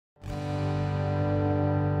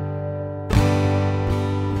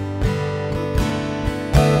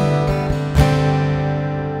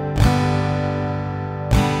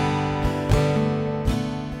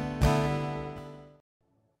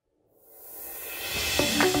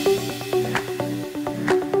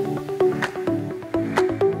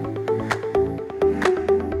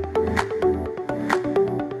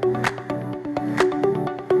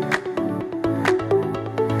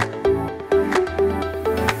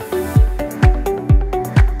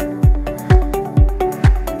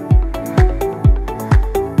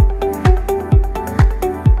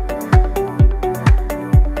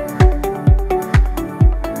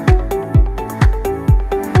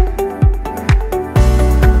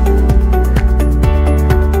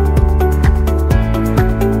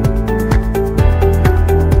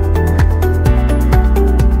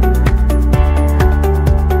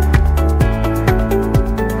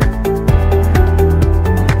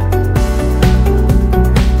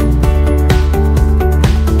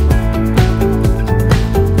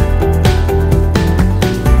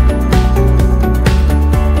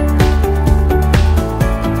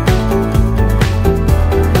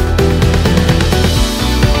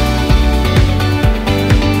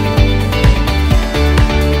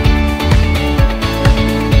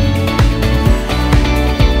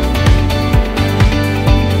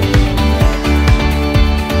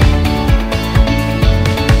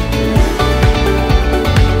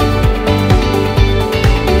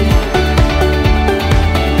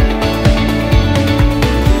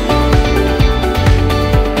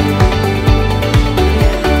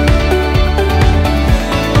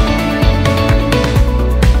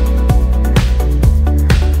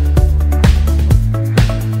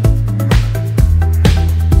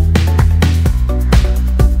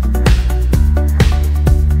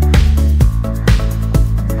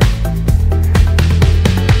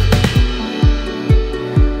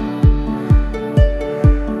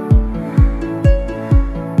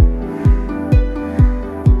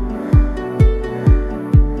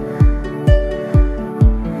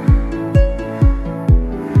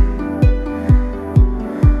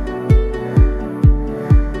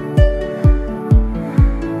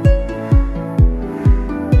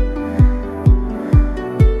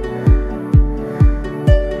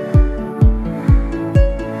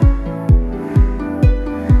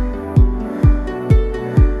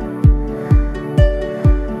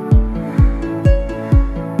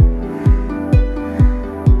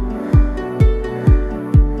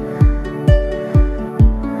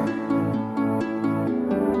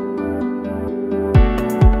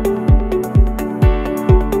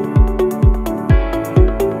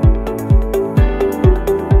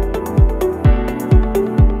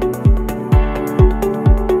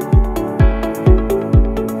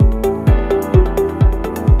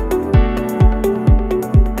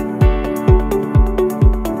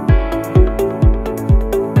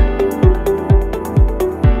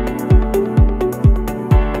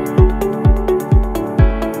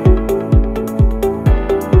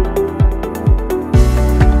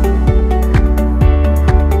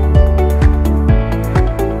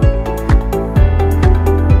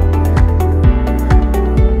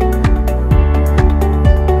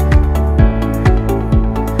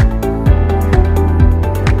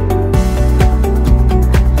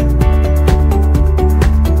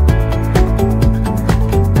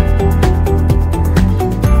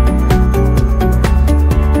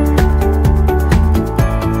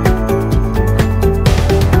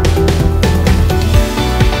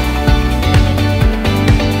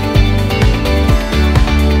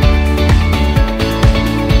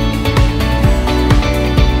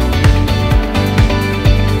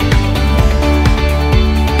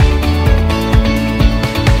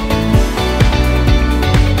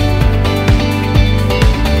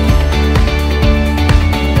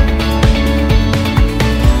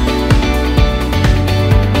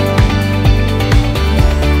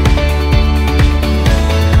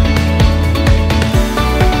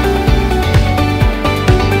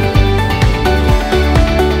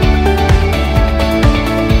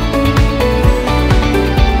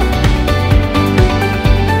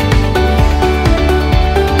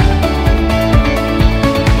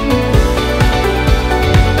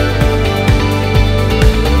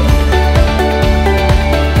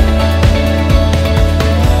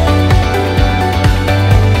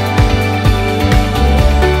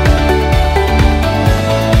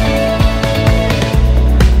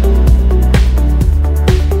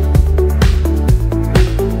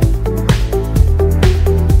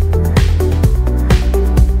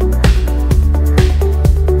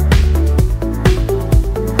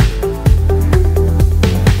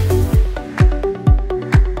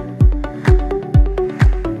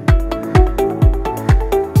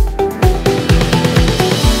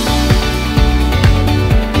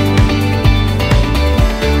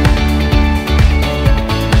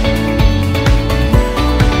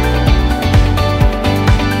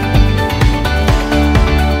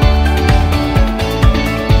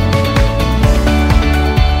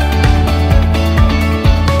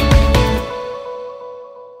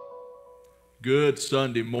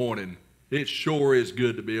Sunday morning. It sure is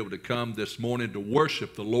good to be able to come this morning to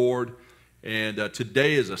worship the Lord. And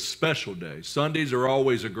today is a special day. Sundays are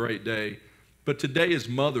always a great day, but today is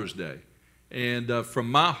Mother's Day. And from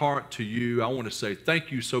my heart to you, I want to say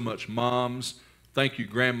thank you so much, moms. Thank you,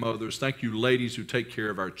 grandmothers. Thank you, ladies who take care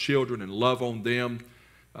of our children and love on them.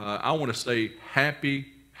 I want to say happy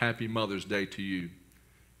Mother's Day to you.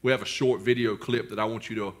 We have a short video clip that I want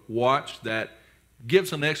you to watch that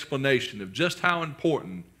gives an explanation of just how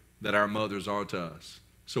important that our mothers are to us.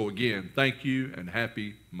 So again, thank you and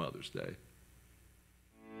happy Mother's Day.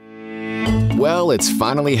 Well, it's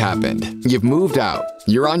finally happened. You've moved out.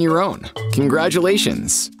 You're on your own.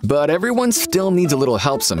 Congratulations. But everyone still needs a little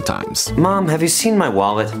help sometimes. Mom, have you seen my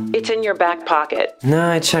wallet? It's in your back pocket.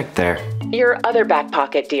 No, I checked there. Your other back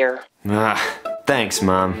pocket, dear. Thanks,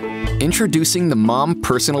 Mom. Introducing the Mom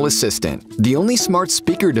Personal Assistant, the only smart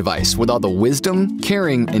speaker device with all the wisdom,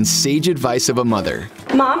 caring, and sage advice of a mother.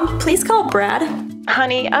 Mom, please call Brad.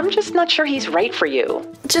 Honey, I'm just not sure he's right for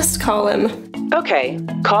you. Just call him. Okay,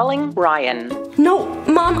 calling Ryan. No,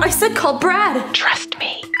 Mom, I said call Brad. Trust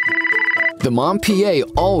me. The Mom PA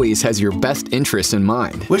always has your best interests in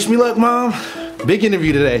mind. Wish me luck, Mom. Big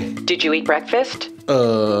interview today. Did you eat breakfast?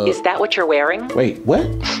 Is that what you're wearing? Wait, what?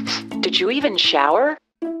 Did you even shower?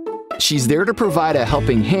 She's there to provide a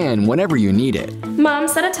helping hand whenever you need it. Mom,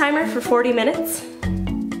 set a timer for 40 minutes.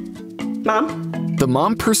 Mom? The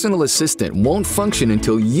Mom Personal Assistant won't function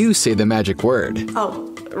until you say the magic word.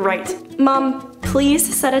 Oh, right. Mom,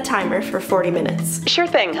 please set a timer for 40 minutes. Sure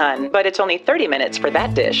thing, hun, but it's only 30 minutes for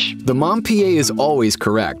that dish. The Mom PA is always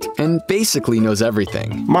correct and basically knows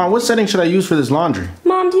everything. Mom, what setting should I use for this laundry?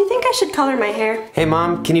 Mom, do you think I should color my hair? Hey,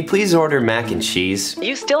 Mom, can you please order mac and cheese?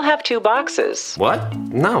 You still have 2 boxes. What?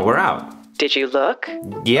 No, we're out. Did you look?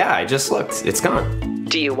 Yeah, I just looked. It's gone.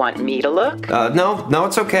 Do you want me to look? No,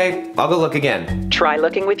 it's okay. I'll go look again. Try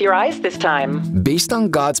looking with your eyes this time. Based on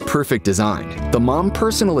God's perfect design, the Mom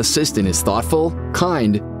Personal Assistant is thoughtful,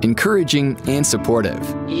 kind, encouraging, and supportive.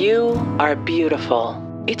 You are beautiful.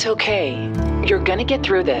 It's okay. You're gonna get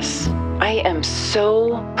through this. I am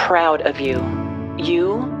so proud of you.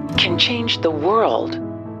 You can change the world.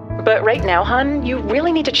 But right now, hon, you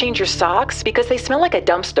really need to change your socks because they smell like a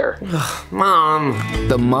dumpster. Mom.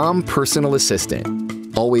 The Mom Personal Assistant.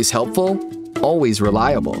 Always helpful, always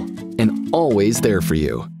reliable, and always there for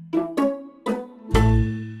you.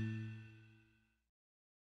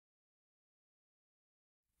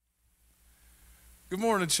 Good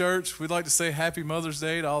morning, church. We'd like to say happy Mother's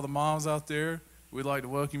Day to all the moms out there. We'd like to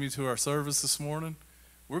welcome you to our service this morning.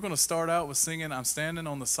 We're going to start out with singing I'm Standing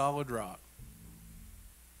on the Solid Rock.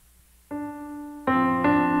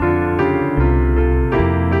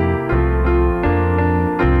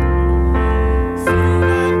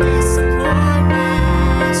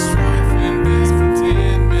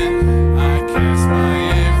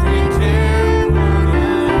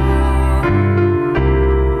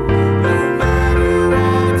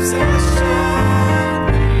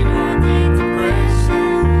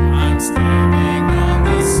 I'm standing on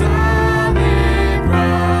the solid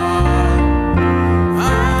rock.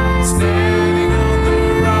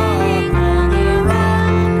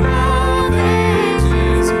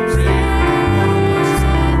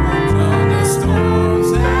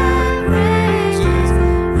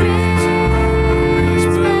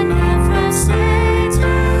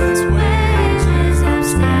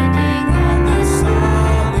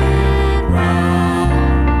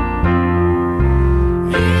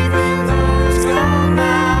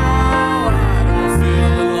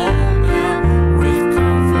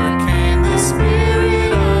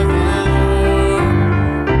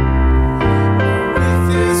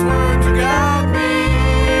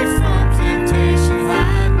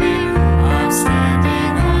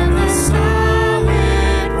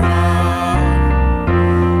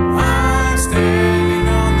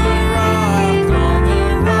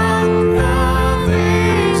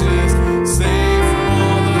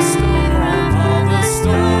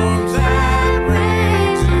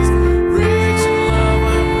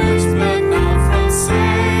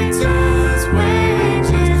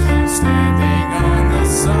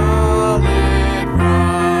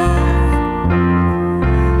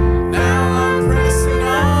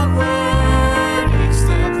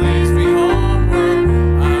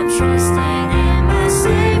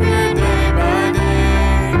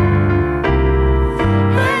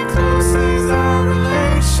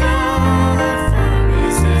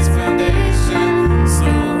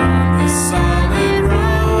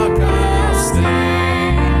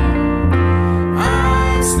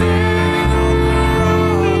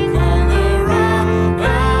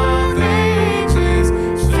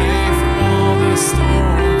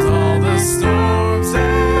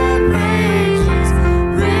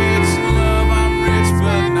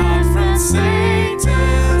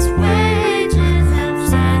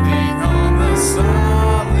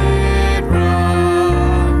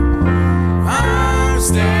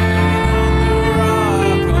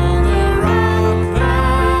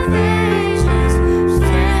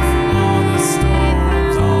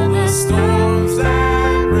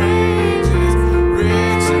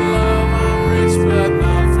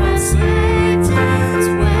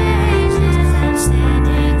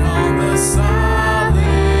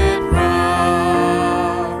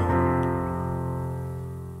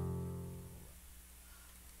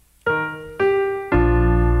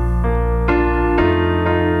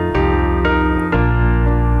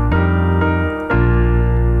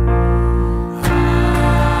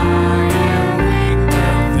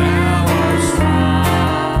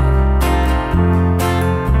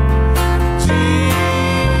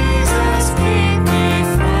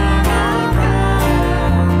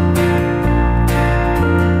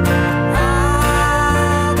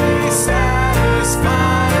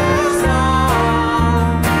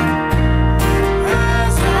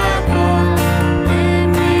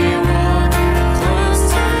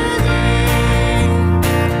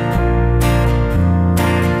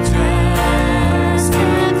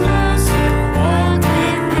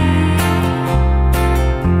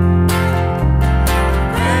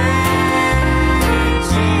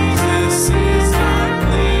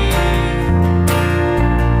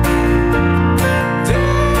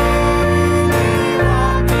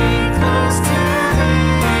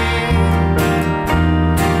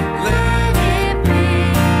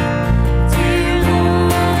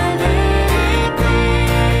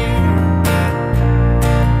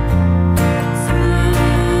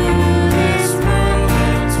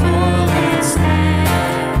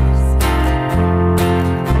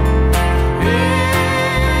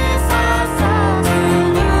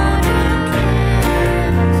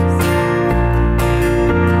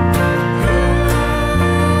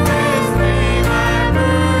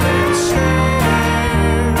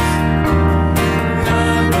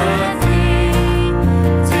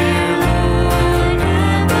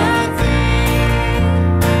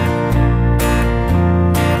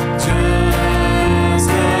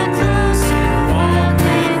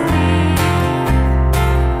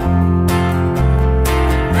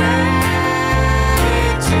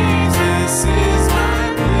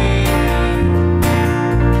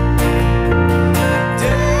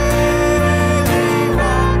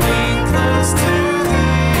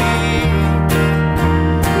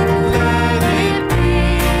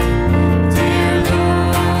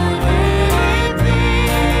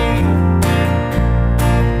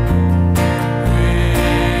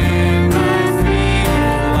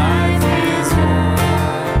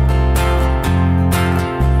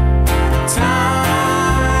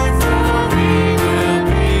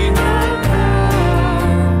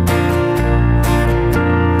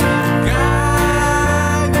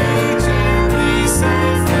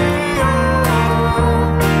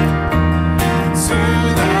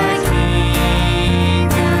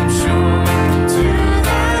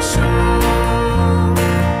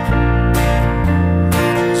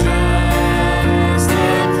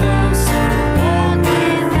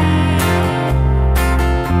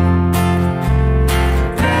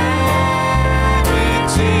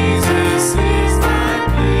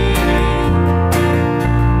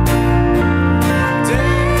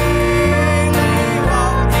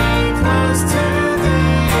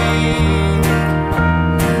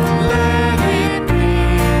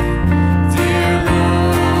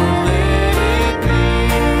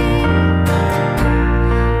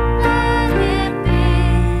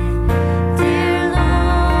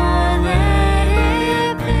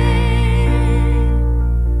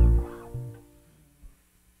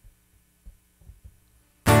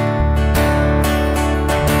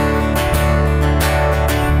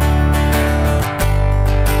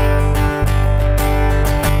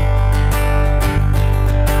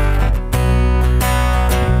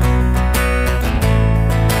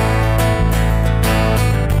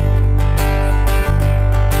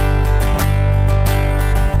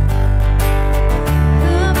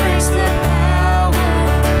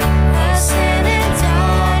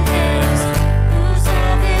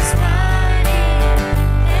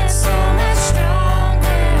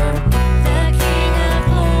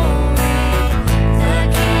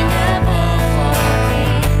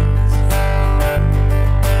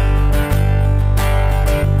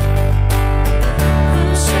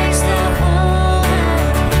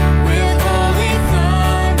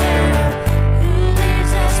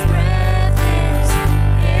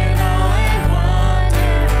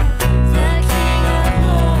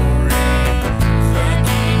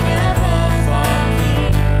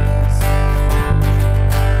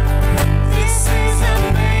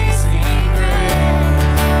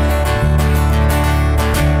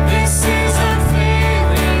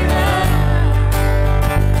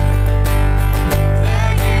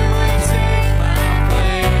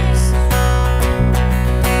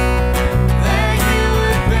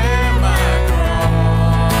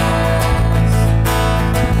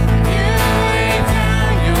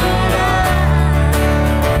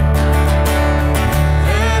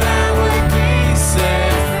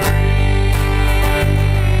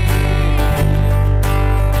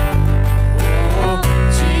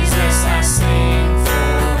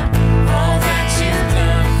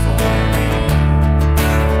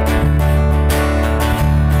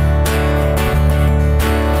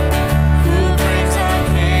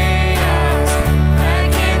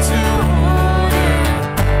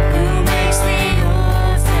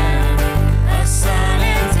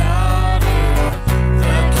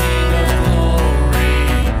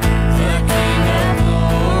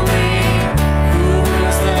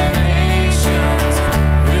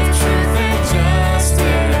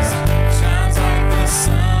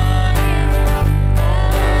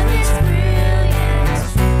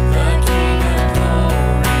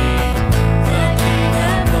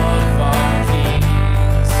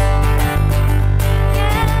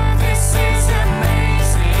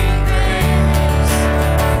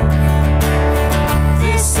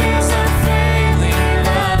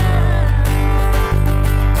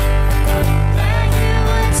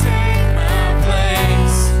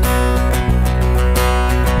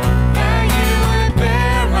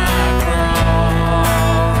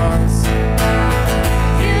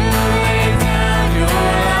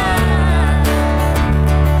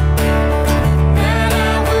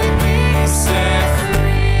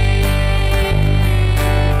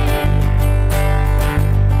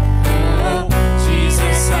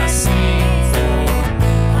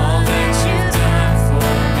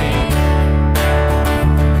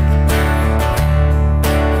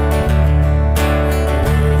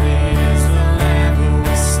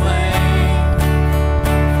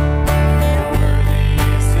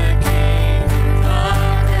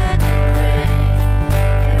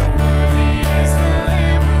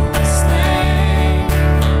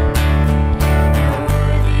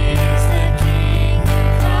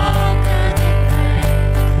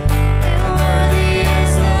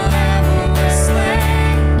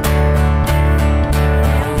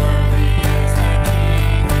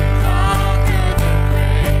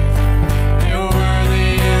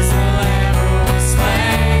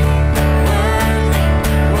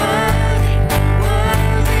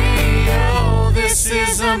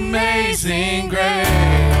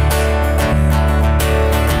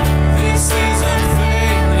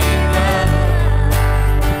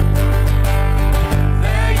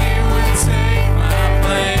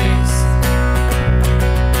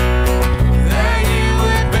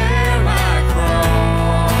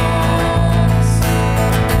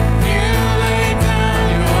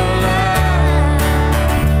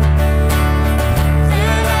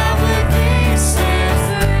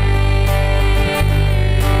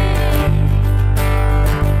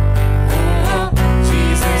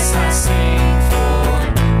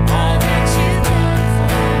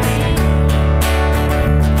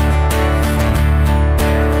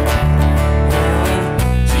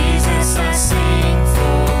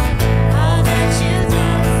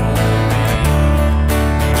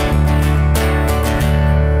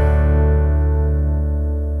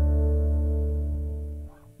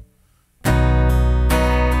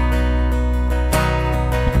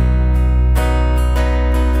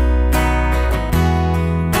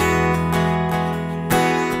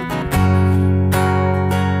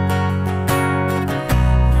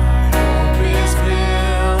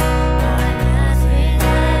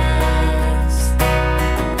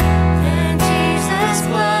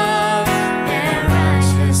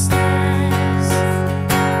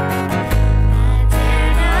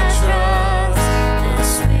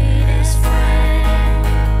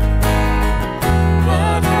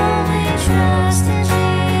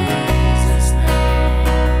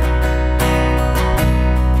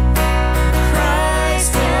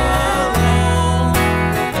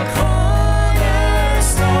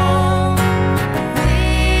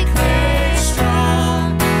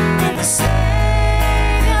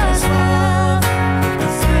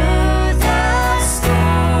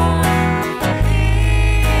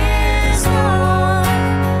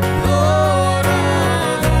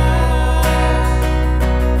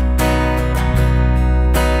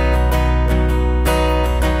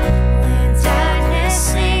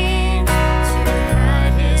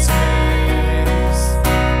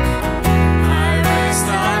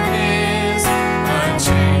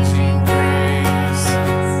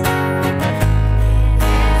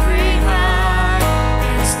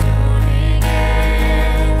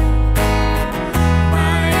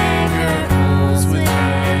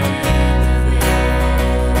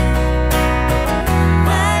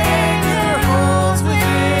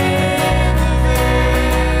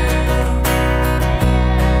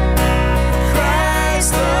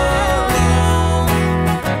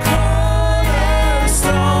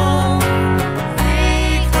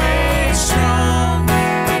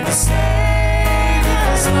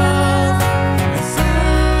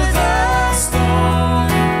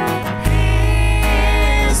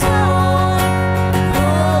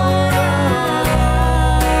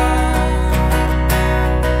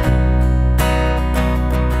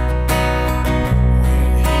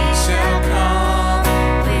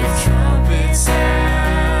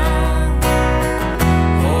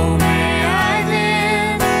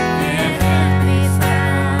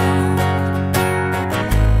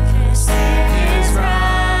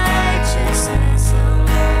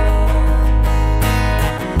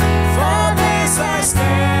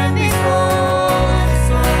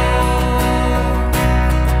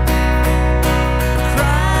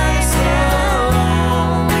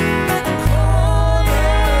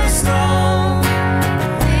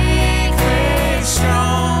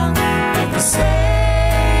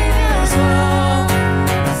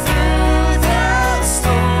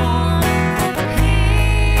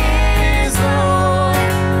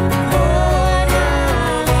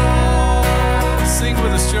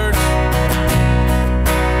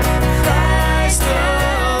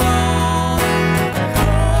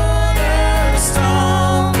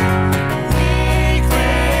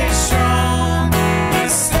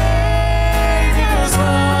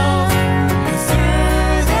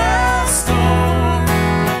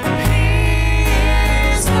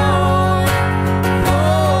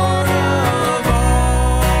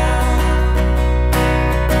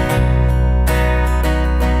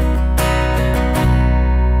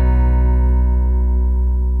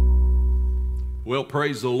 Well,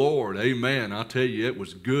 praise the Lord. Amen. I tell you, it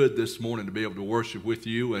was good this morning to be able to worship with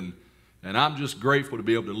you, and I'm just grateful to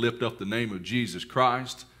be able to lift up the name of Jesus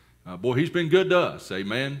Christ. Boy, he's been good to us.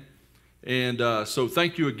 Amen. And so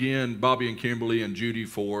thank you again, Bobby and Kimberly and Judy,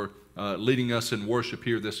 for leading us in worship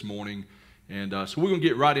here this morning. And so we're going to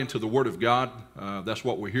get right into the Word of God. That's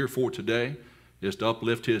what we're here for today, is to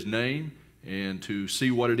uplift His name and to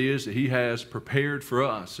see what it is that He has prepared for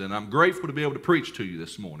us. And I'm grateful to be able to preach to you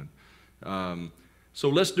this morning. So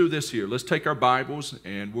let's do this here. Let's take our Bibles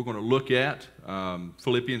and we're going to look at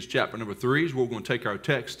Philippians chapter number 3. We're going to take our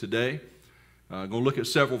text today. Going to look at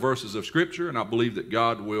several verses of Scripture, and I believe that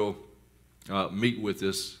God will meet with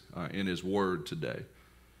us in His Word today.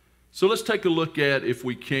 So let's take a look at, if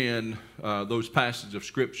we can, those passages of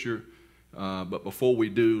Scripture. But before we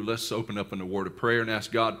do, let's open up in a word of prayer and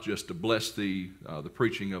ask God just to bless the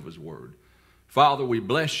preaching of His Word. Father, we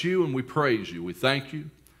bless you and we praise you. We thank you.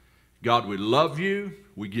 God, we love you.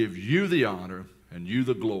 We give you the honor and you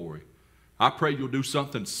the glory. I pray you'll do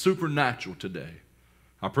something supernatural today.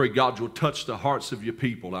 I pray, God, you'll touch the hearts of your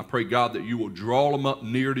people. I pray, God, that you will draw them up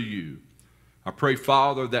near to you. I pray,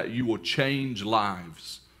 Father, that you will change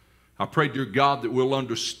lives. I pray, dear God, that we'll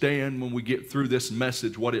understand when we get through this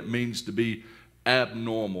message what it means to be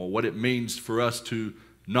abnormal, what it means for us to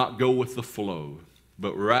not go with the flow,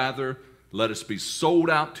 but rather let us be sold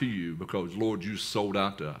out to you because, Lord, you sold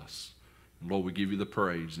out to us. And Lord, we give you the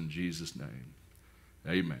praise in Jesus' name.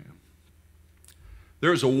 Amen.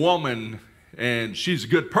 There's a woman, and she's a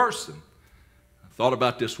good person. I thought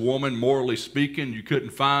about this woman, morally speaking, you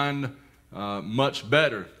couldn't find much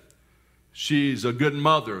better. She's a good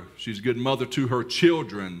mother. She's a good mother to her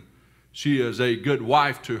children. She is a good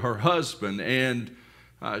wife to her husband, and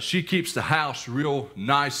she keeps the house real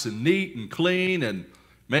nice and neat and clean, and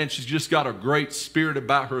man, she's just got a great spirit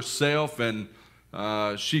about herself, and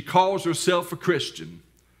she calls herself a Christian.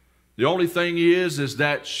 The only thing is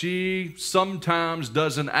that she sometimes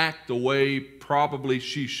doesn't act the way probably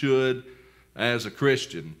she should as a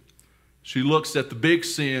Christian. She looks at the big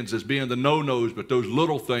sins as being the no-nos, but those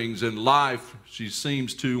little things in life she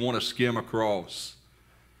seems to want to skim across.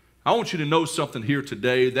 I want you to know something here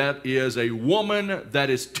today. That is a woman that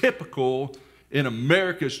is typical in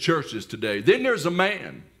America's churches today. Then there's a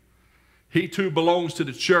man. He too belongs to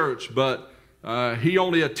the church, but he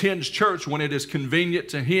only attends church when it is convenient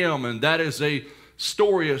to him, and that is a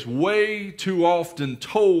story that's way too often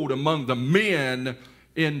told among the men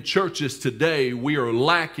in churches today. We are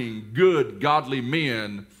lacking good, godly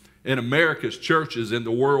men in America's churches, in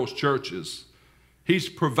the world's churches. He's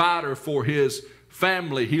provider for his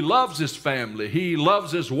family. He loves his family. He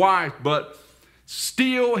loves his wife, but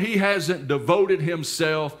still he hasn't devoted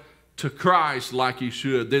himself to Christ like he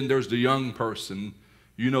should. Then there's the young person,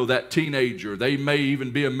 you know, that teenager. They may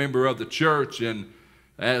even be a member of the church, and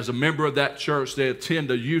as a member of that church, they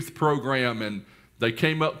attend a youth program, and they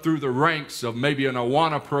came up through the ranks of maybe an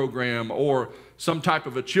Awana program or some type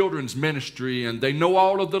of a children's ministry, and they know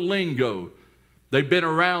all of the lingo. They've been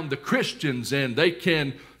around the Christians, and they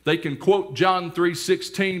can quote John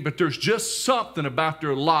 3:16, but there's just something about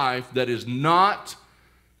their life that is not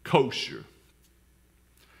kosher.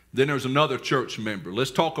 Then there's another church member.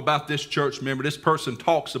 Let's talk about this church member. This person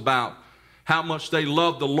talks about how much they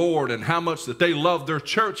love the Lord and how much that they love their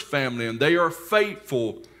church family, and they are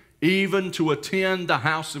faithful even to attend the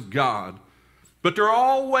house of God. But they're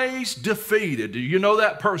always defeated. Do you know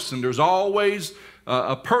that person? There's always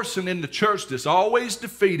a person in the church that's always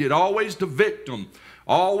defeated, always the victim,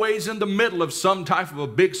 always in the middle of some type of a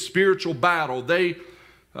big spiritual battle. They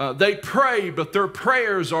pray, but their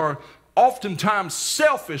prayers are oftentimes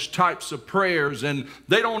selfish types of prayers, and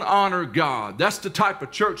they don't honor God. That's the type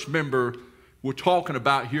of church member we're talking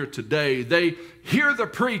about here today. They hear the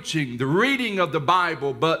preaching, the reading of the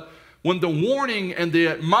Bible, but when the warning and the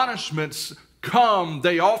admonishments come,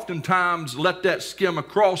 they oftentimes let that skim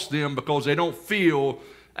across them because they don't feel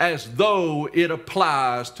as though it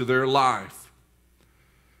applies to their life.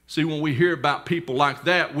 See, when we hear about people like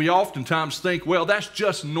that, we oftentimes think, well, that's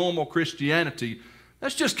just normal Christianity.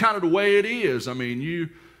 That's just kind of the way it is. I mean,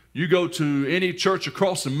 you go to any church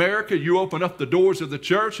across America, you open up the doors of the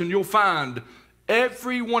church, and you'll find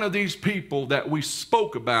every one of these people that we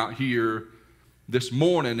spoke about here this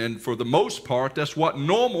morning. And for the most part, that's what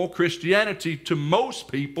normal Christianity to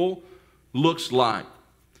most people looks like.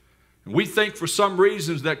 And we think for some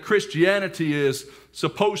reasons that Christianity is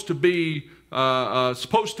supposed to be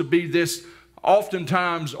this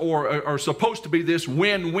oftentimes, or supposed to be this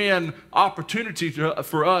win-win opportunity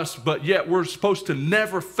for us, but yet we're supposed to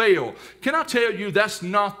never fail. Can I tell you that's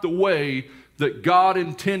not the way that God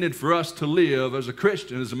intended for us to live as a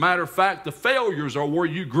Christian. As a matter of fact, the failures are where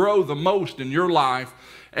you grow the most in your life,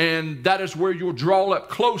 and that is where you'll draw up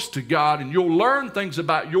close to God, and you'll learn things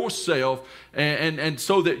about yourself, and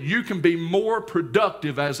so that you can be more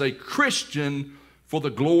productive as a Christian for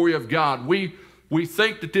the glory of God. We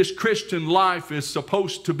think that this Christian life is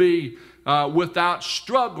supposed to be without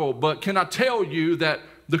struggle, but can I tell you that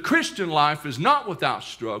the Christian life is not without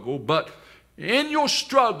struggle, but in your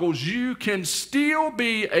struggles, you can still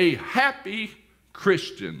be a happy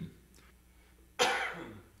Christian.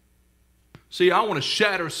 See, I want to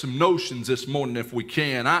shatter some notions this morning if we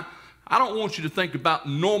can. I don't want you to think about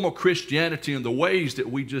normal Christianity in the ways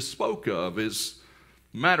that we just spoke of. As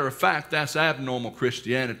a matter of fact, that's abnormal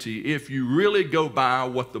Christianity if you really go by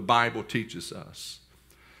what the Bible teaches us.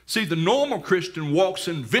 See, the normal Christian walks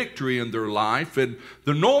in victory in their life, and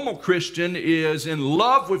the normal Christian is in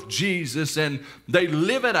love with Jesus, and they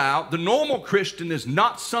live it out. The normal Christian is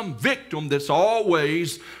not some victim that's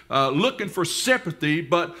always looking for sympathy,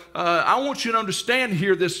 but I want you to understand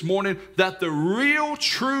here this morning that the real,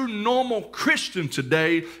 true, normal Christian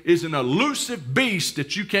today is an elusive beast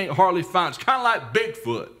that you can't hardly find. It's kind of like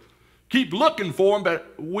Bigfoot. Keep looking for him,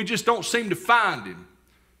 but we just don't seem to find him.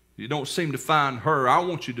 You don't seem to find her. I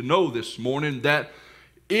want you to know this morning that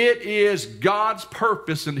it is God's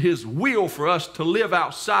purpose and His will for us to live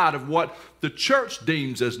outside of what the church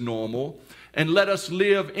deems as normal, and let us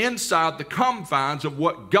live inside the confines of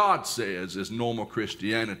what God says is normal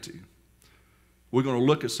Christianity. We're going to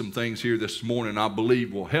look at some things here this morning I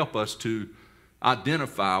believe will help us to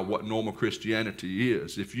identify what normal Christianity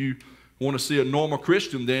is. If you want to see a normal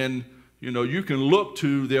Christian, then you can look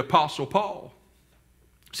to the Apostle Paul.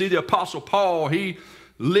 See, the Apostle Paul, he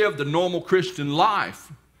lived a normal Christian life.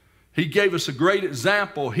 He gave us a great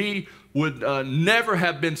example. He would never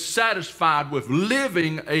have been satisfied with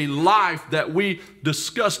living a life that we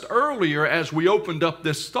discussed earlier as we opened up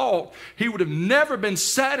this thought. He would have never been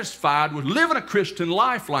satisfied with living a Christian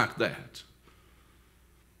life like that.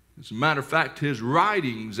 As a matter of fact, his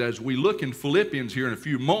writings, as we look in Philippians here in a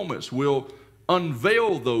few moments, will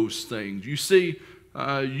unveil those things. You see,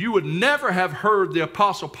 you would never have heard the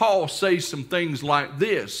Apostle Paul say some things like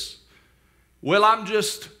this. Well, I'm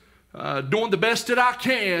just doing the best that I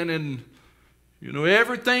can, and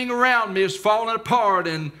everything around me is falling apart,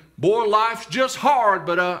 and boy, life's just hard,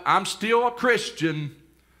 but I'm still a Christian.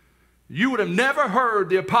 You would have never heard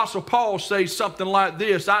the Apostle Paul say something like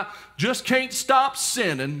this. I just can't stop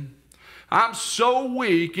sinning. I'm so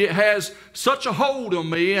weak, it has such a hold on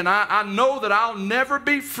me, and I know that I'll never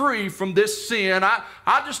be free from this sin. I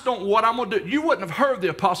just don't know what I'm going to do. You wouldn't have heard the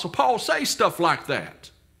Apostle Paul say stuff like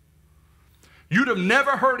that. You'd have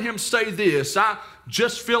never heard him say this. I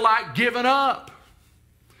just feel like giving up.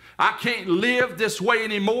 I can't live this way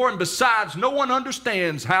anymore, and besides, no one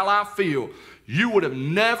understands how I feel. You would have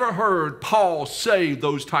never heard Paul say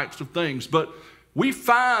those types of things, but we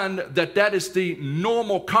find that that is the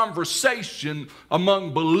normal conversation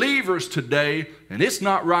among believers today, and it's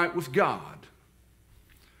not right with God.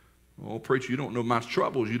 Oh, preacher, you don't know my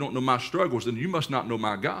troubles, you don't know my struggles, then you must not know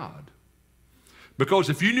my God. Because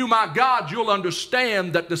if you knew my God, you'll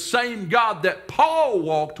understand that the same God that Paul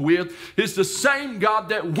walked with is the same God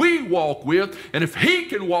that we walk with, and if He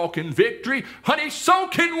can walk in victory, honey, so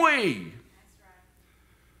can we.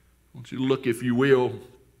 I want you to look, if you will,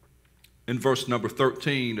 in verse number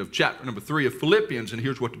 13 of chapter number 3 of Philippians, and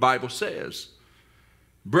here's what the Bible says.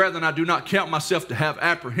 Brethren, I do not count myself to have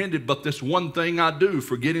apprehended, but this one thing I do,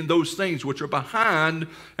 forgetting those things which are behind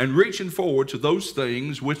and reaching forward to those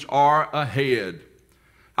things which are ahead.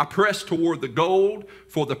 I press toward the goal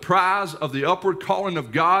for the prize of the upward calling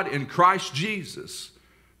of God in Christ Jesus.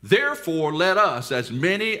 Therefore, let us, as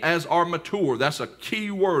many as are mature, that's a key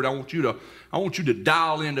word. I want you to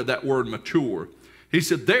dial into that word mature. He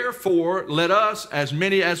said, therefore, let us, as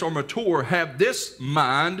many as are mature, have this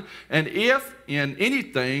mind, and if in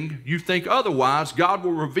anything you think otherwise, God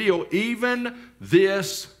will reveal even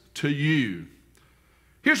this to you.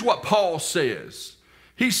 Here's what Paul says.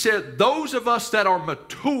 He said, those of us that are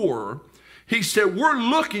mature, he said, we're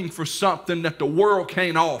looking for something that the world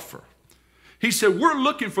can't offer. He said, we're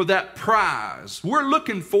looking for that prize. We're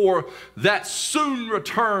looking for that soon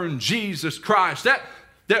return Jesus Christ.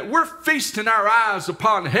 That we're feasting our eyes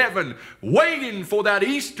upon heaven, waiting for that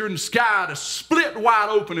eastern sky to split wide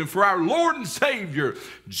open and for our Lord and Savior,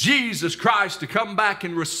 Jesus Christ, to come back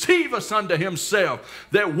and receive us unto Himself,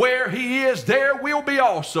 that where He is, there we'll be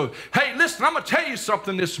also. Hey, listen, I'm going to tell you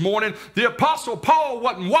something this morning. The Apostle Paul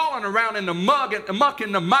wasn't walling around in the muck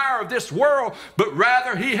and the mire of this world, but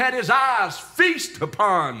rather he had his eyes feast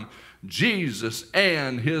upon Jesus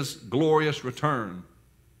and his glorious return.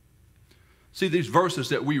 See, these verses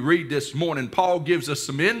that we read this morning, Paul gives us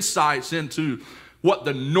some insights into what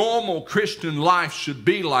the normal Christian life should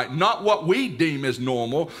be like. Not what we deem as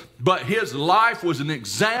normal, but his life was an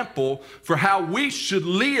example for how we should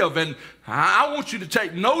live. And I want you to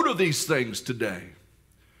take note of these things today.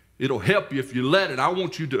 It'll help you if you let it. I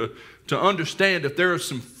want you to understand that there are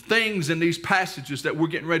some things in these passages that we're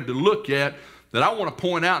getting ready to look at that I want to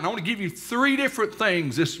point out. And I want to give you 3 different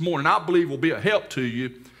things this morning I believe will be a help to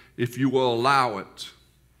you if you will allow it.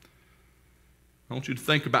 I want you to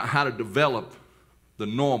think about how to develop the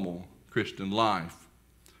normal Christian life.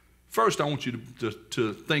 First, I want you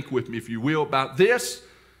to think with me, if you will, about this.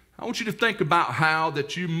 I want you to think about how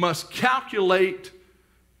that you must calculate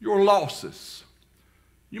your losses.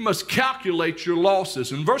 You must calculate your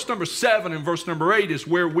losses. In verse number 7 and verse number 8 is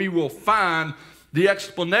where we will find the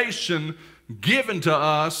explanation given to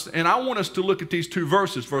us. And I want us to look at these 2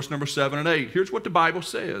 verses, verse number 7 and 8. Here's what the Bible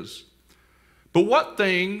says. But what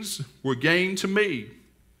things were gained to me?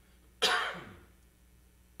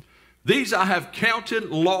 These I have counted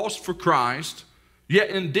loss for Christ, yet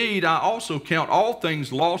indeed I also count all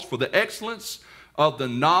things lost for the excellence of the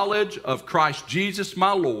knowledge of Christ Jesus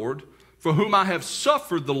my Lord, for whom I have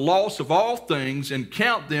suffered the loss of all things and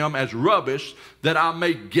count them as rubbish, that I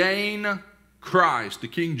may gain Christ. The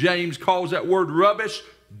King James calls that word rubbish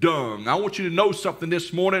dung. I want you to know something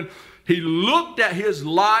this morning. He looked at his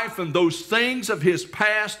life and those things of his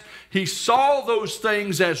past. He saw those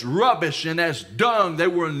things as rubbish and as dung. They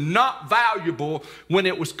were not valuable when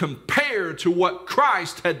it was compared to what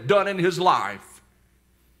Christ had done in his life.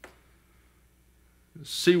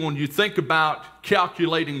 See, when you think about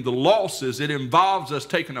calculating the losses, it involves us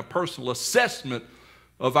taking a personal assessment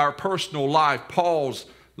of our personal life. Paul's,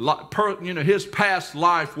 his past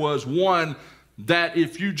life was one that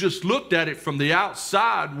if you just looked at it from the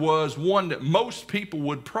outside was one that most people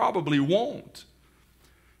would probably want.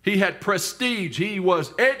 He had prestige. He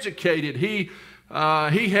was educated. He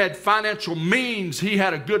had financial means. He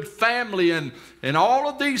had a good family. And all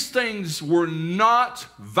of these things were not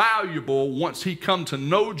valuable once he come to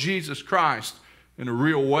know Jesus Christ in a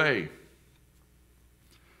real way.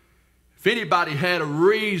 If anybody had a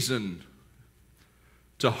reason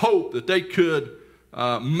to hope that they could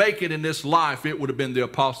make it in this life, it would have been the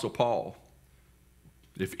Apostle Paul.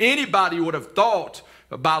 If anybody would have thought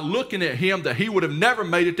by looking at him that he would have never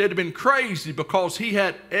made it, they'd have been crazy, because he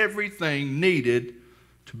had everything needed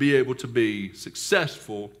to be able to be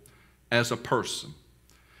successful as a person.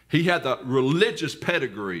 He had the religious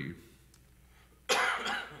pedigree.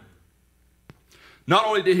 Not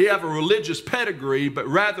only did he have a religious pedigree, but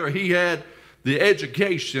rather he had the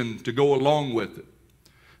education to go along with it.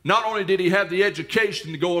 Not only did he have the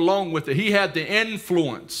education to go along with it, he had the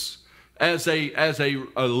influence as a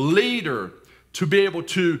leader to be able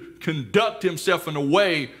to conduct himself in a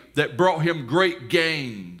way that brought him great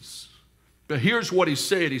gains. But here's what he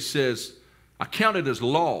said. He says, I count it as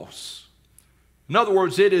loss. In other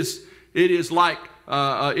words, it is like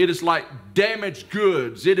damaged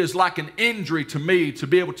goods. It is like an injury to me to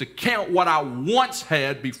be able to count what I once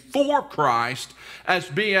had before Christ as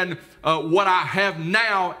being what I have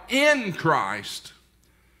now in Christ.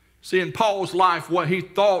 See, in Paul's life, what he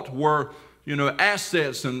thought were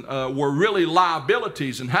assets and were really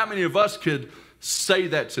liabilities. And how many of us could say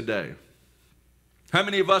that today? How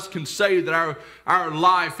many of us can say that our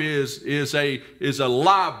life is a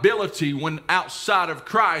liability when outside of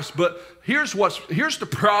Christ? But here's the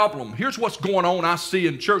problem. Here's what's going on I see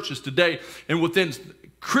in churches today and within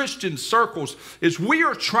Christian circles is we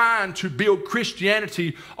are trying to build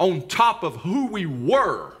Christianity on top of who we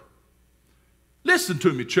were. Listen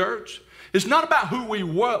to me, church. It's not about who we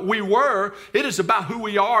were. It is about who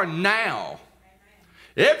we are now.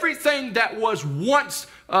 Everything that was once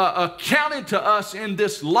accounted to us in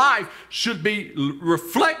this life should be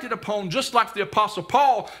reflected upon, just like the Apostle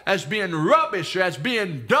Paul, as being rubbish, as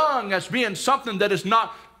being dung, as being something that is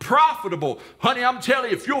not profitable. Honey, I'm telling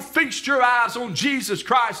you, if you'll feast your eyes on Jesus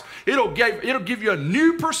Christ, it'll give you a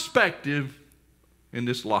new perspective in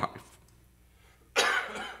this life.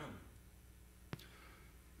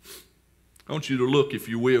 I want you to look, if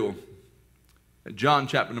you will, at John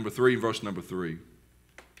chapter number 3, verse number 3.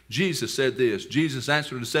 Jesus said this. Jesus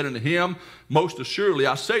answered and said unto him, most assuredly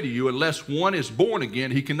I say to you, unless one is born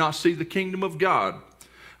again, he cannot see the kingdom of God.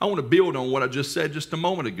 I want to build on what I just said just a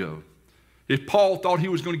moment ago. If Paul thought he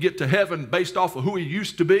was going to get to heaven based off of who he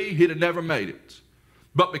used to be, he'd have never made it.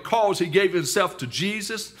 But because he gave himself to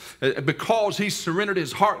Jesus, because he surrendered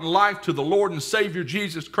his heart and life to the Lord and Savior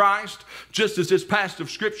Jesus Christ, just as this passage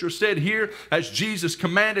of Scripture said here, as Jesus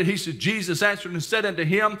commanded, he said, Jesus answered and said unto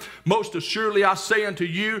him, most assuredly I say unto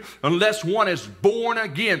you, unless one is born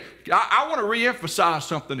again. I want to reemphasize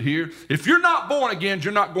something here. If you're not born again,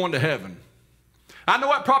 you're not going to heaven. I know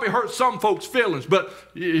that probably hurts some folks' feelings, but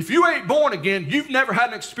if you ain't born again, you've never had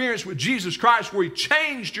an experience with Jesus Christ where he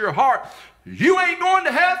changed your heart, you ain't going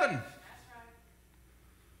to heaven. That's right.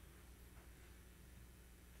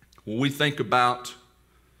 When we think about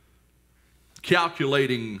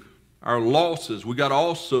calculating our losses, we got to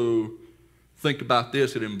also think about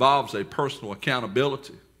this. It involves a personal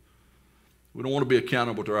accountability. We don't want to be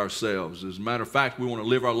accountable to ourselves. As a matter of fact, we want to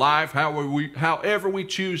live our life however we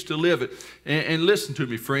choose to live it. And listen to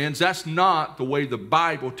me, friends, that's not the way the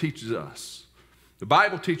Bible teaches us. The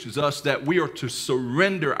Bible teaches us that we are to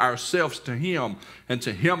surrender ourselves to him and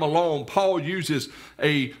to him alone. Paul uses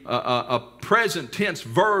a present tense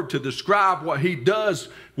verb to describe what he does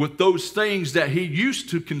with those things that he used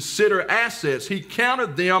to consider assets. He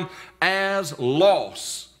counted them as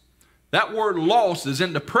loss. That word loss is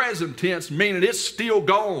in the present tense, meaning it's still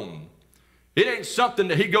gone. It ain't something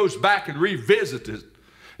that he goes back and revisits.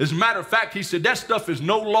 As a matter of fact, he said, that stuff is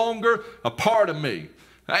no longer a part of me.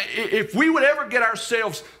 If we would ever get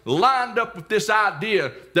ourselves lined up with this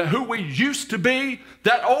idea that who we used to be,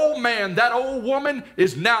 that old man, that old woman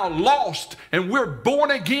is now lost and we're born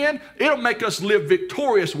again, it'll make us live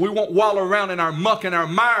victorious. We won't wallow around in our muck and our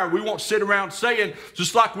mire. We won't sit around saying,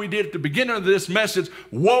 just like we did at the beginning of this message,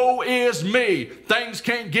 woe is me. Things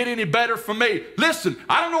can't get any better for me. Listen,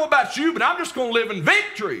 I don't know about you, but I'm just going to live in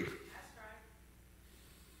victory.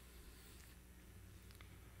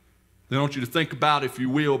 Then I want you to think about, if you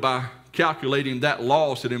will, by calculating that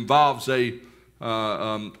loss, it involves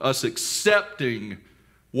us accepting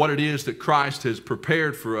what it is that Christ has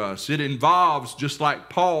prepared for us. It involves, just like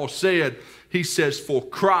Paul said, he says, for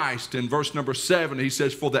Christ, in verse number 7, he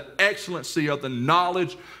says, for the excellency of the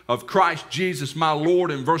knowledge of Christ Jesus my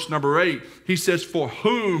Lord. In verse number 8, he says, for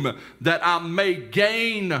whom that I may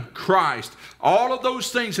gain Christ. All of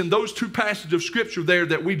those things in those two passages of Scripture there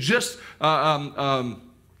that we just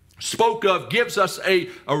spoke of gives us a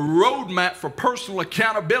roadmap for personal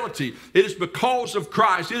accountability. It is because of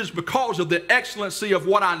Christ. It is because of the excellency of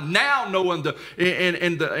what I now know in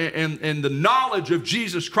the knowledge of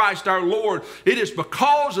Jesus Christ our Lord. It is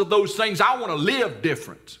because of those things I want to live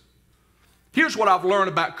different. Here's what I've learned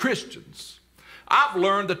about Christians. I've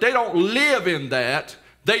learned that they don't live in that.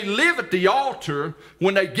 They live at the altar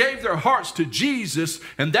when they gave their hearts to Jesus,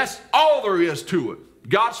 and that's all there is to it.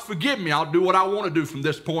 God's forgive me, I'll do what I want to do from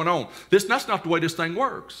this point on. That's not the way this thing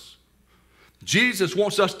works. Jesus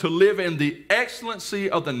wants us to live in the excellency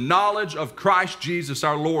of the knowledge of Christ Jesus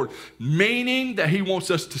our Lord, meaning that he wants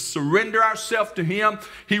us to surrender ourselves to him.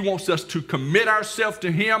 He wants us to commit ourselves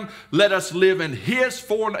to him. Let us live in his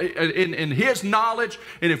knowledge,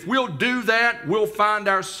 and if we'll do that, we'll find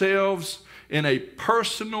ourselves in a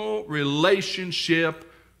personal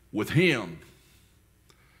relationship with him.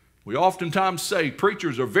 We oftentimes say,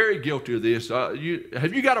 preachers are very guilty of this. Have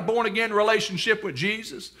you got a born-again relationship with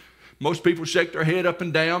Jesus? Most people shake their head up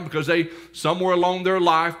and down because somewhere along their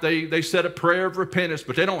life, they said a prayer of repentance,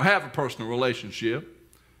 but they don't have a personal relationship.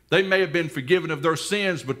 They may have been forgiven of their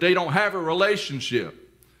sins, but they don't have a relationship.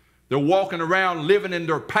 They're walking around living in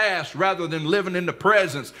their past rather than living in the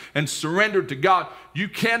presence and surrendered to God. You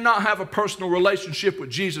cannot have a personal relationship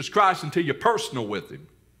with Jesus Christ until you're personal with him.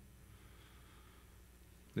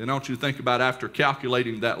 Then I want you to think about, after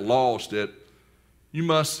calculating that loss, that you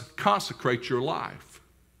must consecrate your life.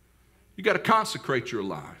 You got to consecrate your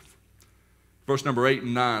life. Verse number 8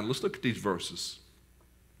 and 9. Let's look at these verses.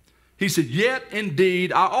 He said, yet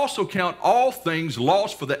indeed I also count all things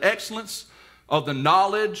lost for the excellence of the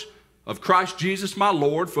knowledge of Christ Jesus my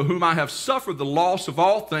Lord, for whom I have suffered the loss of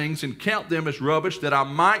all things, and count them as rubbish, that I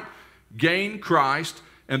might gain Christ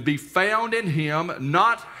and be found in him,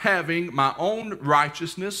 not having my own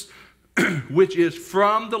righteousness, which is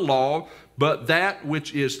from the law, but that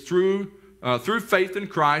which is through faith in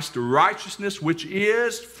Christ, the righteousness which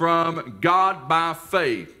is from God by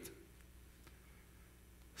faith.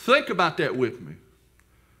 Think about that with me.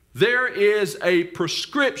 There is a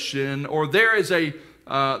prescription, or there is a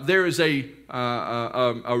road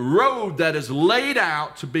that is laid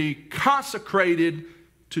out to be consecrated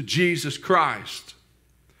to Jesus Christ.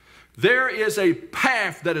 There is a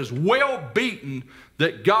path that is well beaten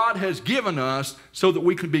that God has given us so that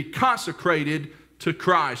we can be consecrated to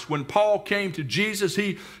Christ. When Paul came to Jesus,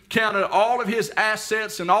 he counted all of his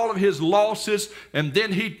assets and all of his losses, and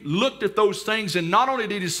then he looked at those things, and not only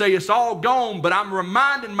did he say it's all gone, but I'm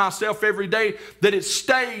reminding myself every day that it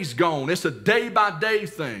stays gone. It's a day-by-day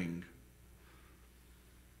thing.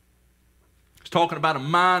 He's talking about a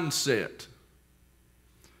mindset.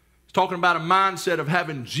 He's talking about a mindset of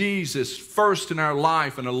having Jesus first in our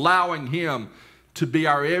life and allowing him to be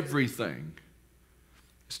our everything.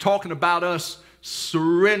 He's talking about us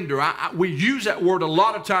surrender. We use that word a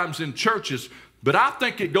lot of times in churches, but I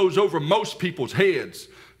think it goes over most people's heads.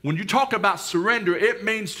 When you talk about surrender, it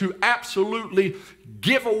means to absolutely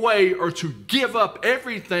give away or to give up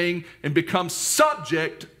everything and become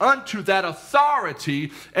subject unto that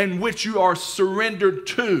authority in which you are surrendered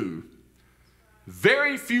to.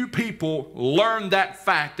 Very few people learn that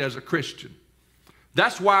fact as a Christian.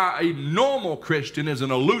 That's why a normal Christian is an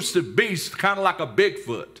elusive beast, kind of like a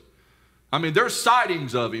Bigfoot. I mean, there's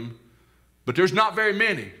sightings of him, but there's not very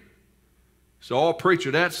many. So, oh, preacher,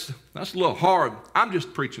 that's a little hard. I'm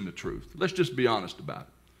just preaching the truth. Let's just be honest about it.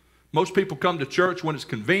 Most people come to church when it's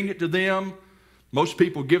convenient to them. Most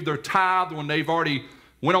people give their tithe when they've already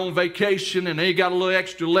went on vacation and they got a little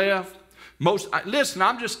extra left. Listen,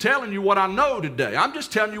 I'm just telling you what I know today. I'm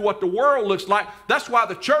just telling you what the world looks like. That's why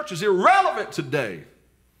the church is irrelevant today.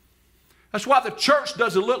 That's why the church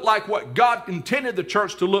doesn't look like what God intended the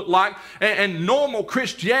church to look like, and normal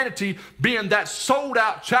Christianity being that sold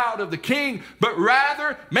out child of the King, but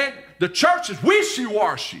rather, man, the church is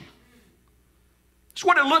wishy-washy. That's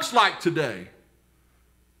what it looks like today.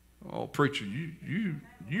 Oh, preacher, you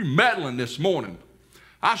meddling this morning.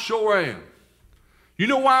 I sure am. You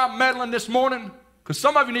know why I'm meddling this morning? Because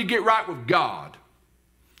some of you need to get right with God.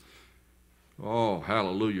 Oh,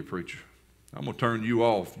 hallelujah, preacher. I'm going to turn you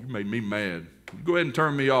off. You made me mad. You go ahead and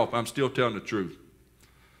turn me off. I'm still telling the truth.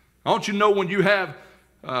 I want you to know when you have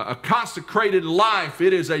a consecrated life,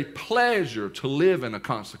 it is a pleasure to live in a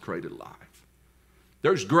consecrated life.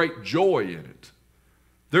 There's great joy in it.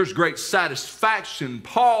 There's great satisfaction.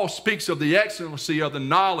 Paul speaks of the excellency of the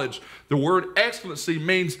knowledge. The word excellency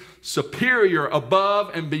means superior,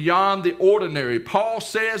 above, and beyond the ordinary. Paul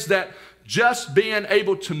says that just being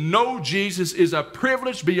able to know Jesus is a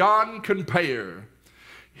privilege beyond compare.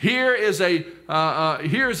 Here's a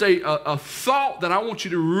thought that I want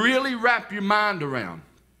you to really wrap your mind around.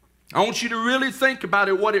 I want you to really think about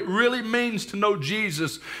it, what it really means to know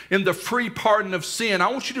Jesus in the free pardon of sin. I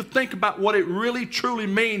want you to think about what it really truly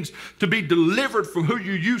means to be delivered from who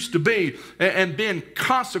you used to be and being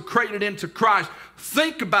consecrated into Christ.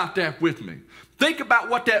 Think about that with me. Think about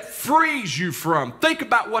what that frees you from. Think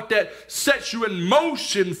about what that sets you in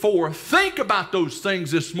motion for. Think about those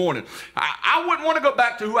things this morning. I wouldn't want to go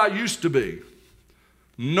back to who I used to be.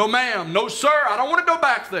 No, ma'am. No, sir. I don't want to go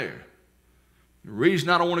back there. The reason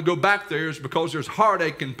I don't want to go back there is because there's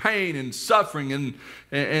heartache and pain and suffering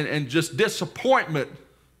and just disappointment.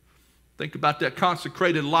 Think about that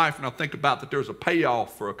consecrated life, and I think about that there's a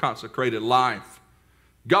payoff for a consecrated life.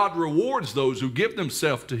 God rewards those who give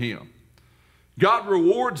themselves to Him. God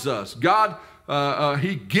rewards us. God,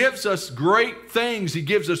 He gives us great things. He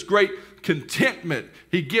gives us great contentment.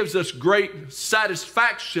 He gives us great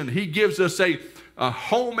satisfaction. He gives us a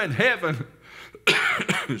home in heaven.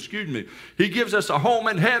 Excuse me. He gives us a home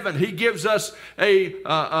in heaven. He gives us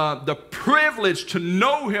the privilege to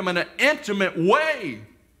know Him in an intimate way.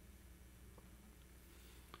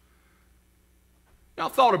 Now, I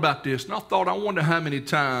thought about this, and I wonder how many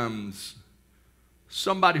times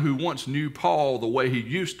somebody who once knew Paul the way he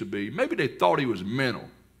used to be, maybe they thought he was mental.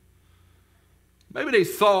 Maybe they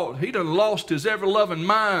thought he done lost his ever-loving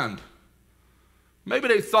mind. Maybe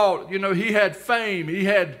they thought, he had fame, he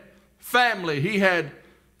had family, he had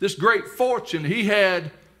this great fortune, he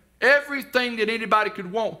had everything that anybody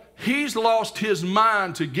could want. He's lost his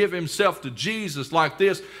mind to give himself to Jesus like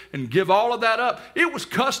this and give all of that up. It was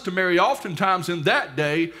customary oftentimes in that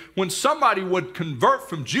day when somebody would convert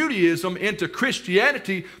from Judaism into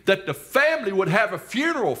Christianity that the family would have a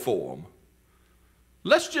funeral for them.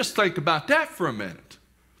 Let's just think about that for a minute.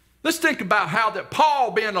 Let's think about how that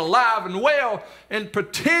Paul being alive and well and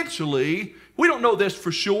potentially, we don't know this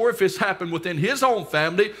for sure if it's happened within his own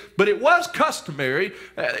family, but it was customary.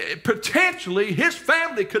 Potentially, his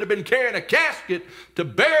family could have been carrying a casket to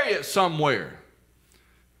bury it somewhere.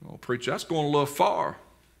 Oh, preacher, that's going a little far.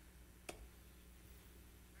 I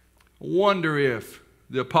wonder if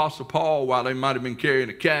the Apostle Paul, while they might have been carrying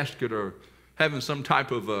a casket or having some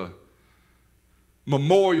type of a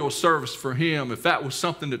memorial service for him, if that was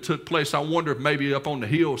something that took place, I wonder if maybe up on the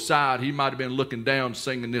hillside he might have been looking down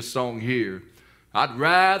singing this song here. I'd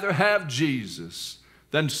rather have Jesus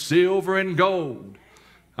than silver and gold.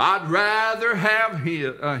 I'd rather have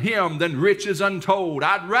him than riches untold.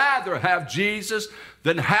 I'd rather have Jesus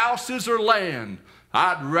than houses or land.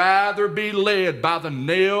 I'd rather be led by the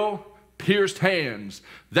nail-pierced hands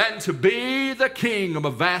than to be the king of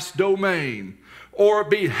a vast domain or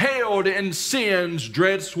be held in sin's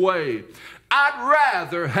dread sway. I'd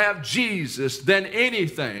rather have Jesus than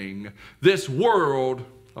anything this world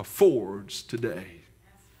affords today.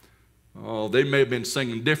 Oh, they may have been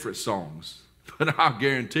singing different songs, but I'll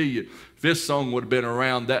guarantee you, if this song would have been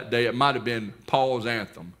around that day, it might have been Paul's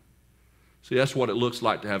anthem. See, that's what it looks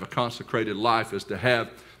like to have a consecrated life, is to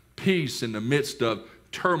have peace in the midst of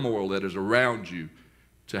turmoil that is around you.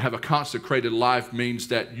 To have a consecrated life means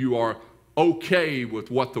that you are okay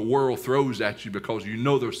with what the world throws at you because you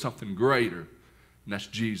know there's something greater, and that's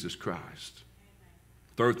Jesus Christ.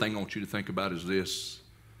 Third thing I want you to think about is this.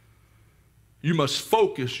 You must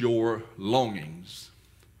focus your longings.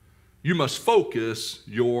 You must focus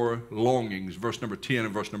your longings. Verse number 10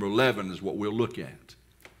 and verse number 11 is what we'll look at.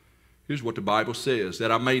 Here's what the Bible says,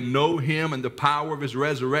 that I may know him and the power of his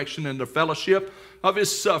resurrection and the fellowship of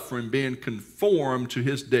his suffering, being conformed to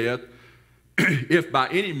his death, if by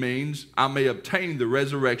any means I may obtain the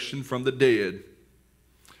resurrection from the dead.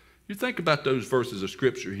 You think about those verses of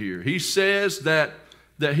Scripture here. He says that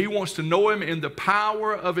he wants to know him in the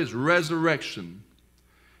power of his resurrection.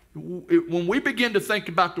 When we begin to think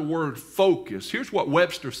about the word focus, here's what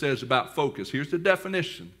Webster says about focus. Here's the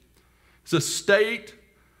definition. It's a state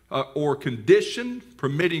or condition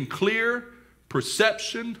permitting clear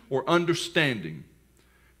perception or understanding.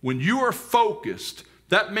 When you are focused,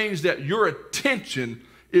 that means that your attention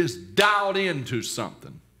is dialed into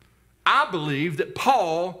something. I believe that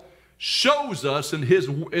Paul shows us in his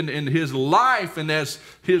life and as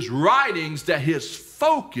his writings that his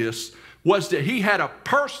focus was that he had a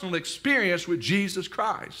personal experience with Jesus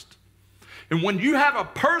Christ. And when you have a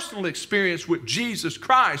personal experience with Jesus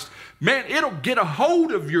Christ, man, it'll get a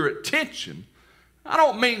hold of your attention. I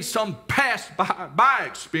don't mean some pass-by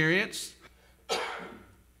experience.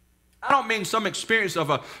 I don't mean some experience of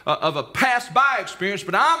a pass-by experience,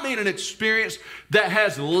 but I mean an experience that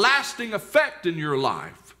has lasting effect in your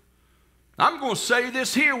life. I'm going to say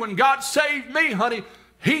this here. When God saved me, honey,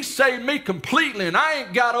 he saved me completely, and I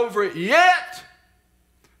ain't got over it yet.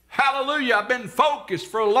 Hallelujah. I've been focused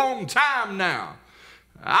for a long time now.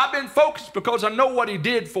 I've been focused because I know what he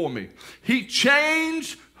did for me. He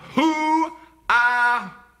changed who I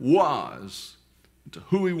was to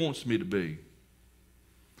who he wants me to be.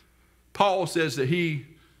 Paul says that he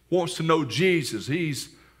wants to know Jesus. He's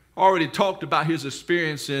already talked about his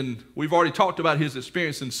experience we've already talked about his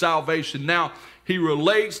experience in salvation. Now he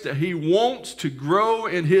relates that he wants to grow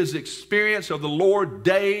in his experience of the Lord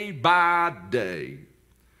day by day.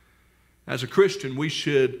 As a Christian, we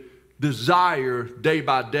should desire day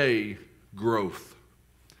by day growth.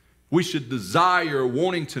 We should desire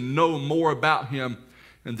wanting to know more about him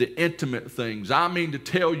and the intimate things. I mean to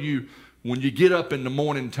tell you, when you get up in the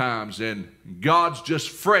morning times and God's just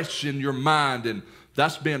fresh in your mind and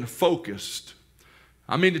that's been focused.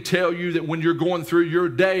 I mean to tell you that when you're going through your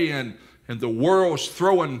day and the world's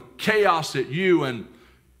throwing chaos at you and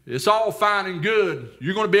it's all fine and good,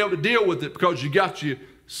 you're going to be able to deal with it because you got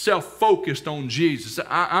yourself focused on Jesus.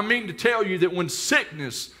 I mean to tell you that when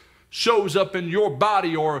sickness shows up in your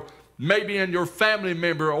body or maybe in your family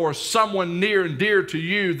member or someone near and dear to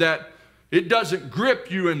you, that it doesn't grip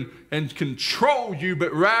you and control you,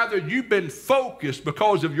 but rather you've been focused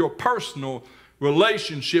because of your personal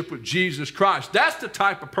relationship with Jesus Christ. That's the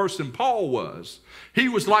type of person Paul was. He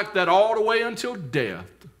was like that all the way until death.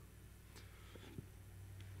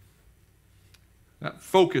 That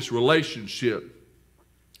focused relationship,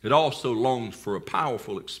 it also longs for a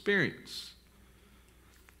powerful experience.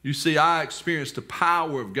 You see, I experienced the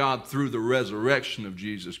power of God through the resurrection of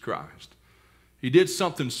Jesus Christ. He did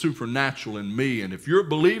something supernatural in me, and if you're a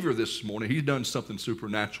believer this morning, he's done something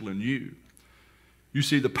supernatural in you. You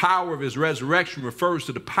see, the power of his resurrection refers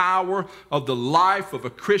to the power of the life of a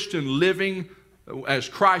Christian living as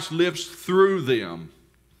Christ lives through them.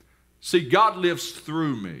 See, God lives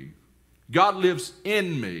through me. God lives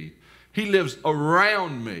in me. He lives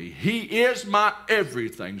around me. He is my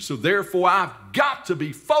everything. So therefore, I've got to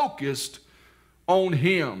be focused on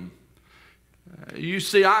him. You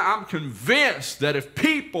see, I'm convinced that if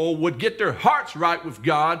people would get their hearts right with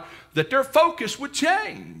God, that their focus would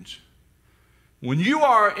change. When you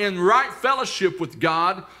are in right fellowship with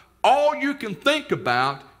God, all you can think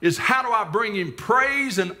about is how do I bring him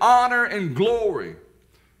praise and honor and glory.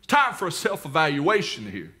 It's time for a self-evaluation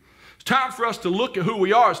here. It's time for us to look at who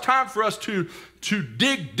we are. It's time for us to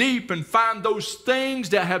dig deep and find those things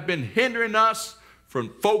that have been hindering us from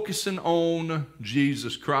focusing on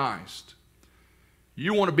Jesus Christ.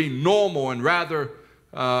 You want to be normal and rather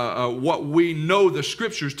what we know the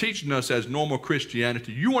Scriptures teaching us as normal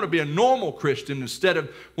Christianity. You want to be a normal Christian instead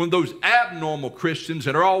of one of those abnormal Christians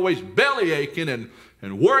that are always belly aching and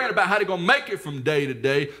worrying about how they're going to make it from day to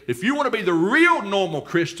day. If you want to be the real normal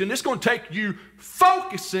Christian, it's going to take you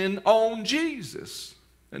focusing on Jesus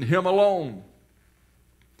and Him alone.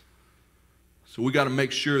 So we got to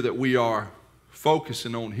make sure that we are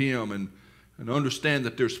focusing on Him and understand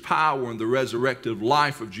that there's power in the resurrected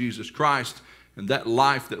life of Jesus Christ, and that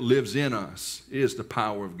life that lives in us is the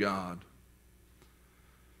power of God.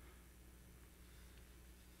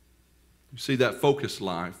 You see, that focused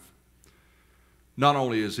life, not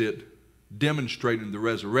only is it demonstrating the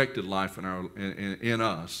resurrected life in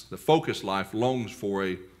us, the focused life longs for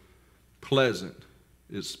a pleasant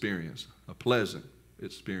experience, a pleasant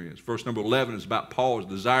experience. Verse number 11 is about Paul's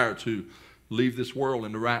desire to leave this world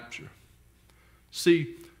in the rapture.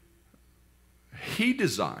 See, he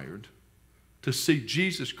desired to see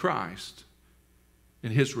Jesus Christ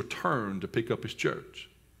in His return to pick up His church.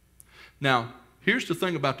 Now, here's the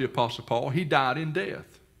thing about the Apostle Paul. He died in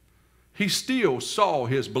death. He still saw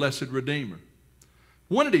his blessed Redeemer.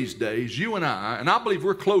 One of these days, you and I believe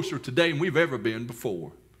we're closer today than we've ever been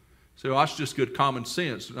before. So that's just good common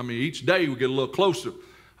sense. I mean, each day we get a little closer.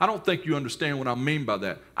 I don't think you understand what I mean by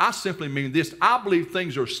that. I simply mean this. I believe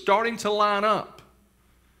things are starting to line up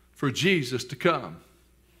for Jesus to come.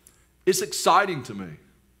 It's exciting to me.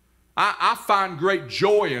 I find great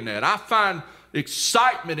joy in that. I find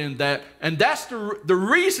excitement in that. And that's the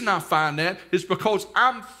reason I find that is because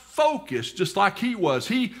I'm focused just like he was.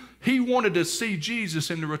 He wanted to see Jesus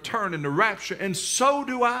in the return and the rapture, and so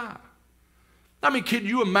do I. I mean, can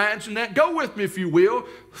you imagine that? Go with me if you will.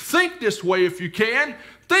 Think this way if you can.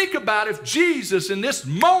 Think about if Jesus in this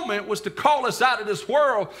moment was to call us out of this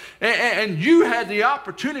world and you had the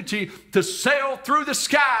opportunity to sail through the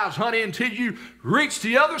skies, honey, until you reach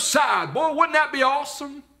the other side. Boy, wouldn't that be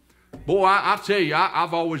awesome? Boy, I tell you,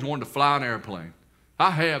 I've always wanted to fly an airplane. I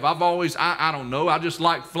have. I've always, I don't know, I just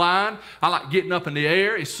like flying. I like getting up in the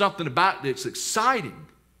air. It's something about it that's exciting.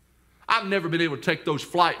 I've never been able to take those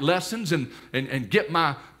flight lessons and get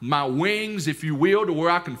my wings, if you will, to where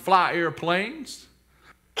I can fly airplanes.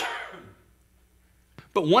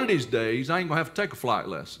 But one of these days, I ain't going to have to take a flight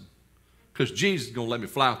lesson because Jesus is going to let me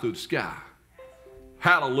fly through the sky.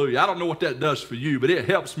 Hallelujah. I don't know what that does for you, but it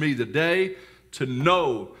helps me today to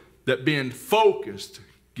know that being focused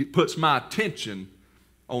puts my attention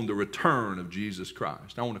on the return of Jesus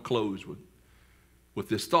Christ. I want to close with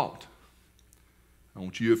this thought. I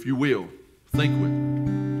want you, if you will, think with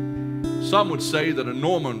me. Some would say that a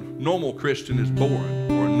normal Christian is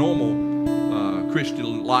boring, or a normal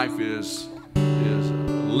Christian life is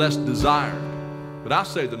less desired. But I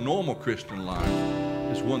say the normal Christian life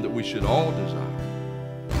is one that we should all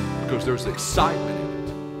desire, because there's excitement in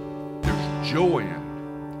it, there's joy in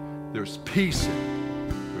it, there's peace in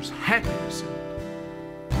it, there's happiness in it.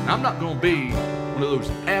 And I'm not going to be one of those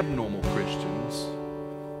abnormal Christians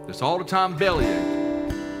that's all the time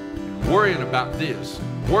bellyaching and worrying about this,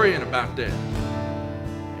 worrying about that,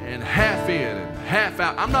 and half in and half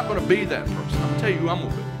out. I'm not going to be that person. I'm going to tell you who I'm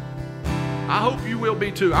going to be. I hope you will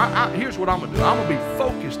be too. Here's what I'm going to do. I'm going to be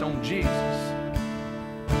focused on Jesus.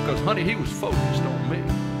 Because, honey, He was focused on me.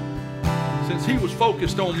 Since He was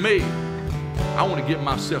focused on me, I want to give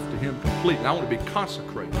myself to Him completely. I want to be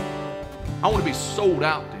consecrated. I want to be sold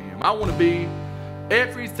out to Him. I want to be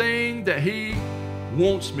everything that He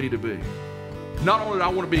wants me to be. Not only do I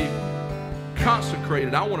want to be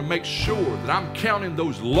consecrated, I want to make sure that I'm counting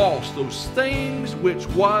those lost, those things which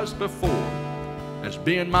was before, as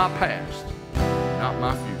being my past, not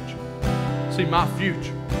my future. See, my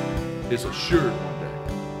future is assured one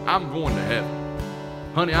day. I'm going to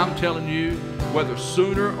heaven. Honey, I'm telling you, whether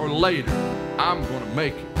sooner or later, I'm going to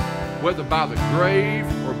make it. Whether by the grave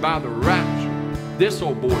or by the rapture, this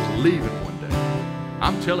old boy's leaving one day.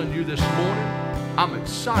 I'm telling you this morning, I'm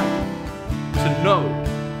excited to know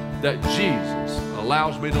that Jesus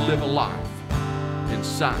allows me to live a life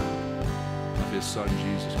inside of His Son,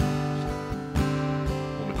 Jesus Christ.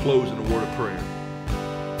 I want to close in a word of prayer.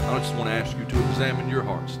 I just want to ask you to examine your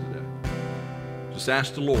hearts today. Just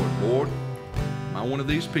ask the Lord, Lord, am I one of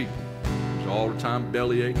these people who's all the time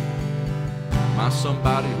bellyaching? Am I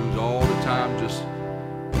somebody who's all the time just,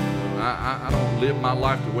 I don't live my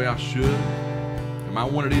life the way I should? Am I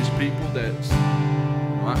one of these people that's,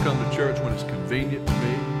 I come to church when it's convenient to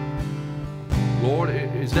me? Lord,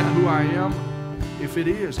 is that who I am? if it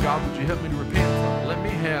is, God, would you help me to repent from it? Let me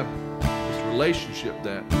have this relationship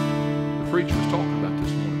that the preacher was talking about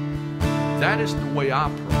this morning. That is the way I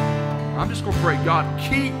pray. I'm just going to pray, God,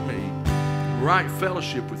 keep me in right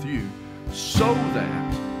fellowship with you so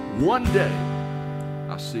that one day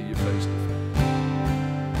I see you face to face.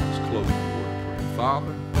 Let's close the word of prayer.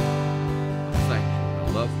 Father, I thank you. I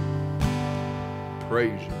love you. I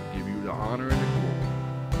praise you. I give you the honor and the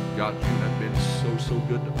glory. God, you have been so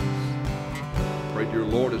good to us. I pray, dear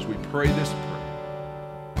Lord, as we pray this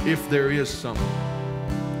prayer, if there is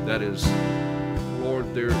someone that is,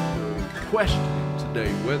 Lord, they're questioning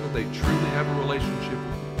today whether they truly have a relationship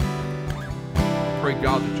with you, I pray,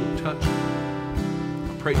 God, that you'll touch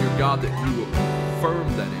them. I pray, dear God, that you will confirm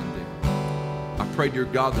that in them. I pray, dear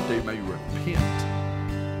God, that they may repent.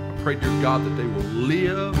 I pray, dear God, that they will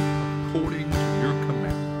live according to your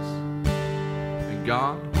commandments. And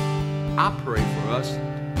God, I pray for us,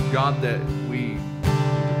 God, that we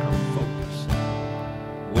become focused.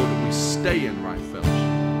 Lord, that we stay in right fellowship.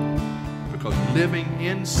 Because living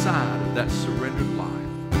inside of that surrendered life,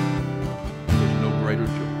 there's no greater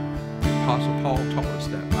joy. The Apostle Paul taught us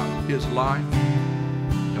that about his life.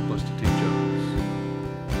 Help us to teach others.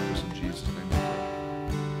 This in Jesus' name we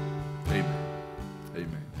pray. Amen.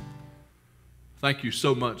 Amen. Thank you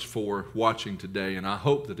so much for watching today, and I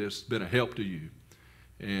hope that it's been a help to you.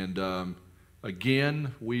 And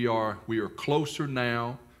again, we are closer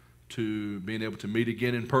now to being able to meet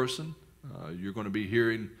again in person. You're going to be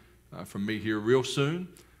hearing from me here real soon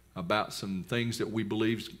about some things that we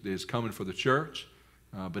believe is coming for the church.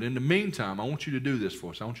 But in the meantime, I want you to do this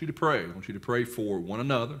for us. I want you to pray. I want you to pray for one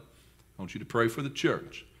another. I want you to pray for the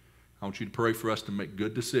church. I want you to pray for us to make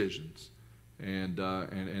good decisions and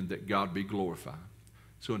that God be glorified.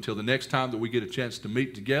 So until the next time that we get a chance to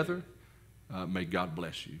meet together, may God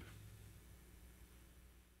bless you.